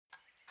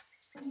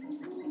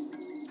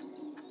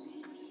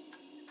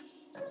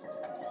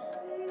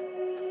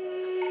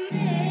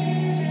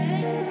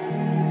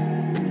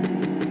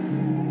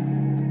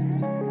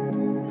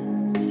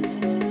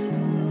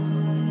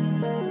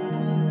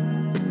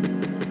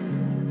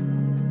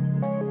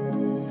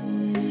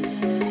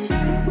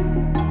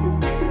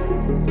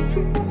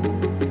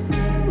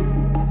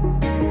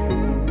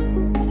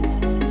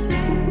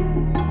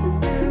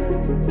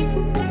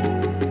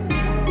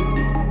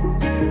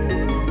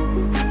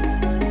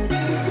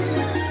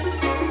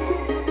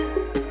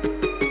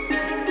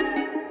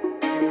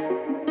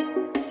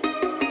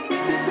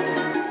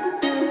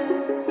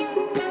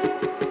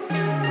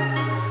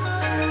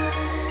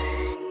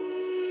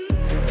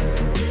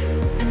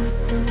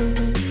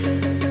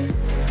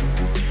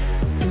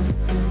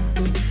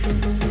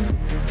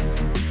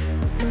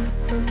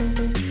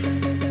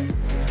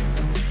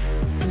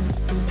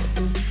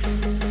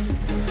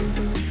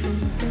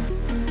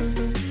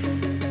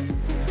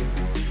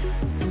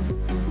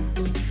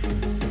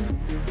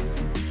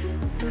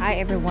Hi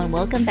everyone,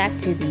 welcome back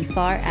to the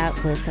Far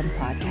Out Wisdom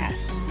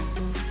Podcast.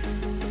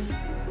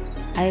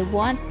 I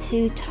want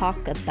to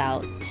talk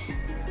about,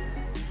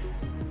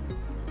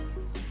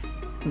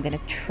 I'm going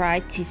to try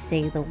to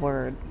say the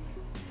word.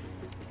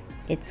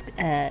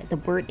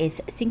 The word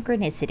is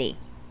synchronicity.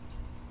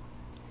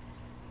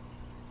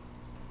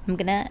 I'm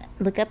going to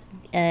look up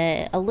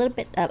a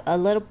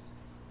little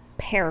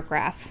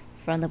paragraph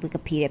from the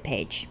Wikipedia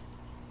page.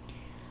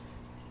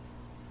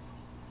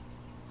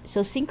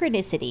 So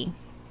synchronicity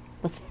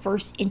was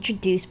first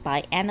introduced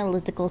by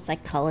analytical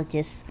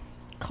psychologist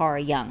Carl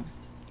Jung,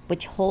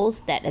 which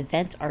holds that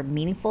events are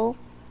meaningful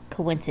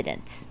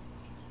coincidence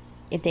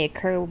if they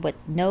occur with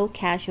no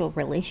causal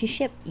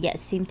relationship yet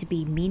seem to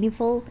be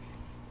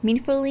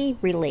meaningfully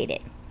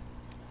related.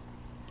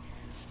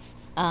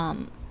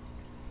 And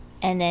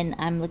then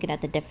I'm looking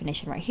at the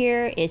definition right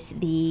here. It's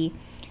the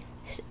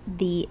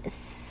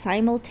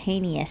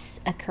simultaneous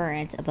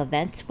occurrence of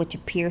events which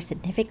appear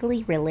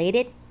significantly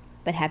related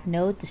but have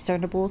no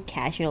discernible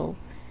causal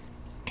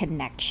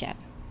connection.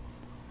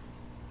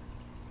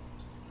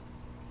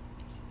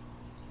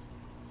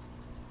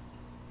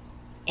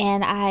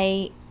 And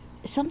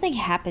something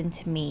happened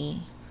to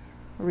me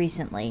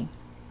recently.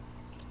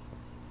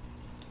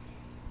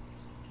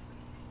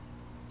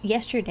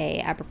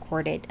 Yesterday, I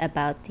recorded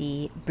about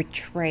the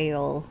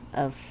betrayal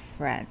of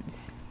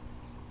friends,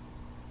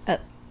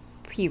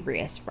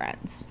 previous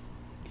friends,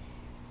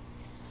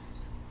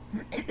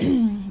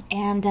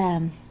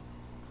 and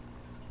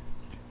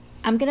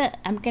I'm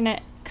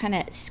gonna kind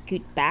of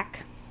scoot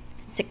back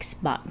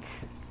 6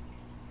 months.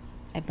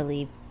 I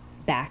believe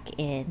back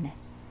in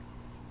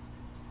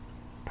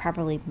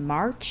probably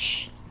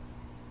March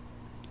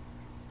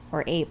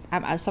or April.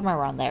 I'm somewhere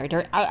around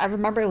there. I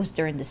remember it was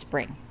during the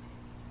spring.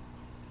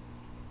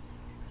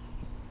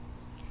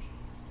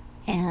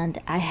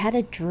 And I had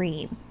a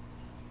dream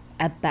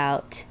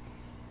about,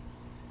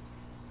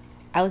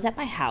 I was at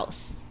my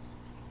house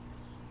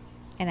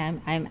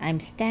and I'm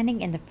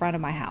standing in the front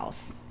of my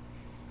house.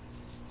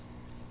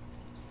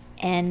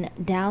 And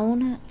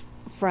down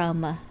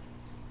from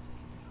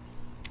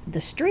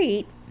the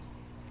street,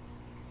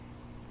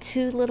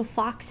 2 little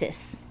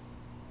foxes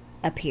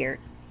appeared,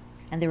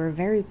 and they were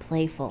very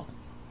playful.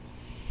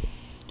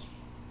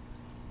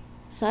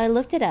 So I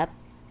looked it up,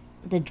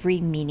 the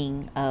dream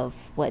meaning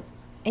of what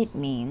it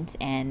means,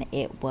 and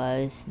it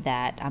was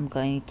that I'm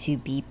going to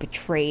be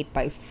betrayed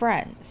by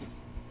friends.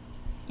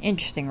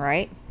 Interesting,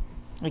 right?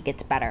 It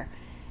gets better.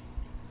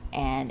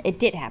 And it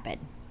did happen.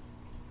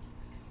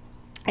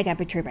 I got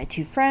betrayed by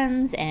 2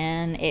 friends,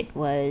 and it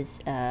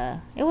was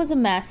a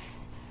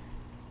mess.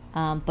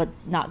 But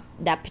not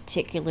that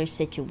particular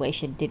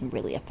situation didn't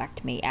really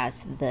affect me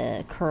as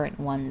the current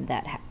ones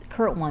that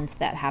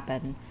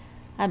happened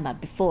a month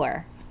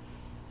before.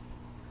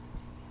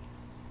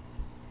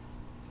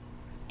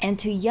 And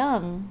to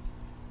Jung,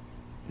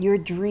 your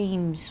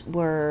dreams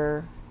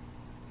were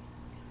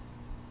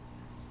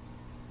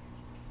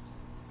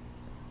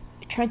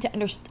trying to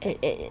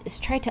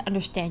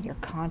understand your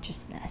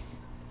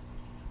consciousness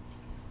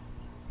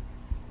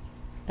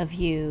of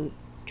you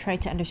trying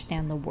to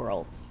understand the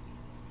world.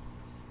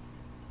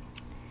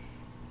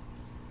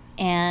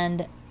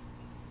 And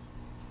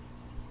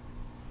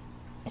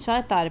so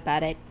I thought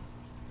about it,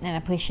 and I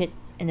pushed it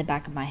in the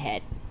back of my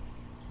head.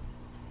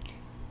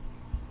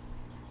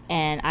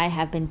 And I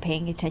have been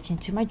paying attention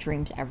to my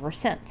dreams ever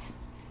since.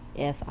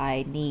 If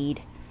I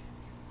need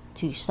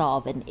to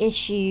solve an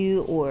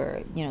issue,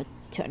 or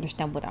to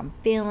understand what I'm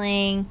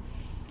feeling,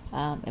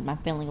 am I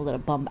feeling a little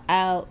bummed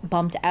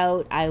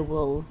out, I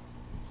will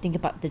think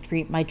about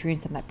my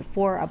dreams the night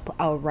before.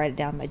 I'll write it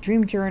down in my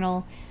dream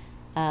journal.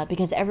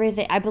 Because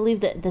everything, I believe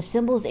that the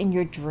symbols in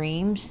your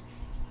dreams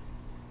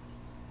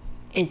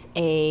is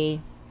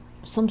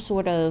some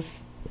sort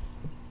of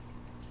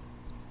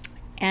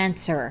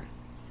answer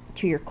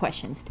to your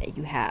questions that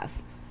you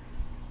have.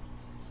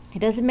 It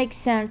doesn't make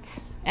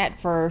sense at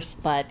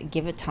first, but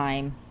give it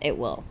time, it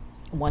will,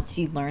 once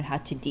you learn how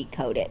to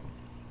decode it.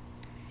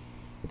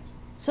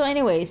 So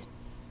anyways,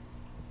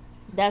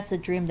 That's a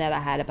dream that I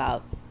had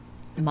about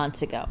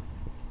months ago.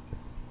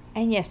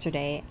 And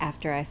yesterday,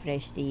 after I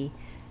finished the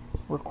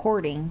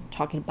recording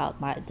talking about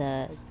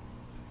the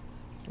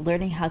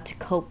learning how to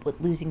cope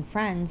with losing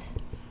friends,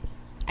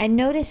 I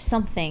noticed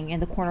something in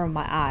the corner of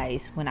my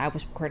eyes when I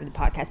was recording the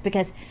podcast,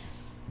 because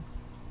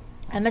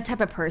I'm the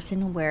type of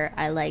person where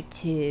I like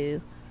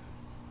to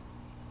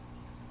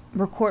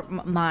record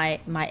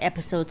my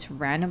episodes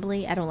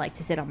randomly. I don't like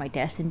to sit on my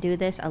desk and do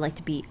this. I like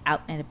to be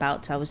out and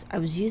about. So I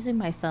was using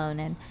my phone,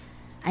 and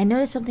I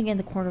noticed something in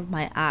the corner of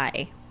my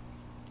eye.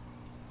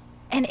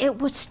 And it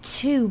was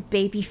two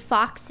baby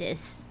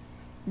foxes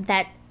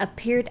that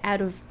appeared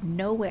out of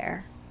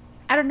nowhere.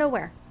 Out of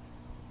nowhere.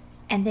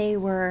 And they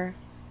were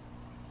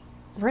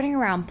running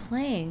around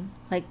playing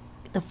like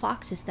the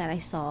foxes that I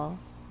saw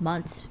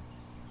months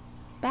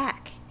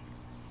back.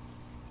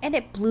 And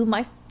it blew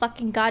my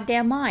fucking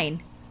goddamn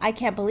mind. I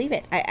can't believe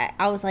it.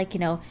 I was like,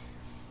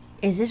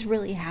 is this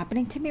really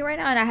happening to me right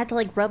now? And I had to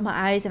like rub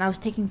my eyes, and I was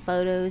taking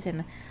photos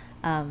and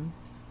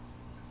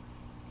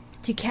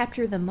to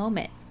capture the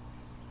moment.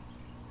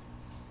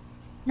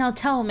 Now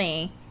tell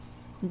me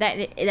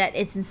that that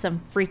isn't some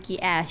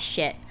freaky ass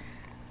shit.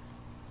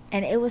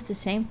 And it was the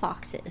same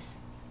foxes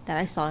that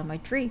I saw in my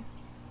dream.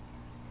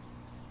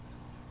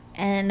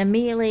 And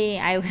immediately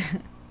at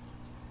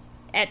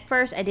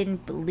first I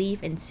didn't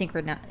believe in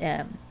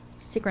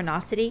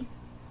synchronicity.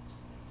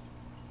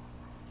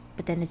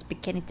 But then it's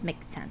beginning to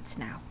make sense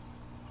now.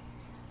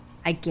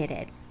 I get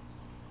it.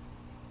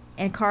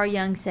 And Carl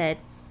Jung said,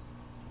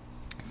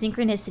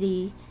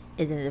 synchronicity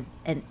is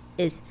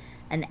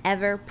an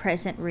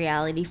ever-present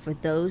reality for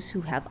those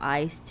who have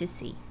eyes to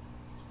see.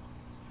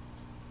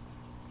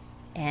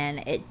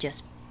 And it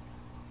just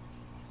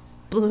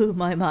blew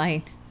my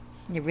mind.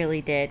 It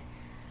really did.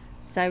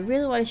 So I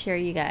really want to share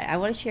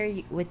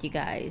with you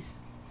guys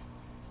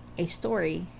a story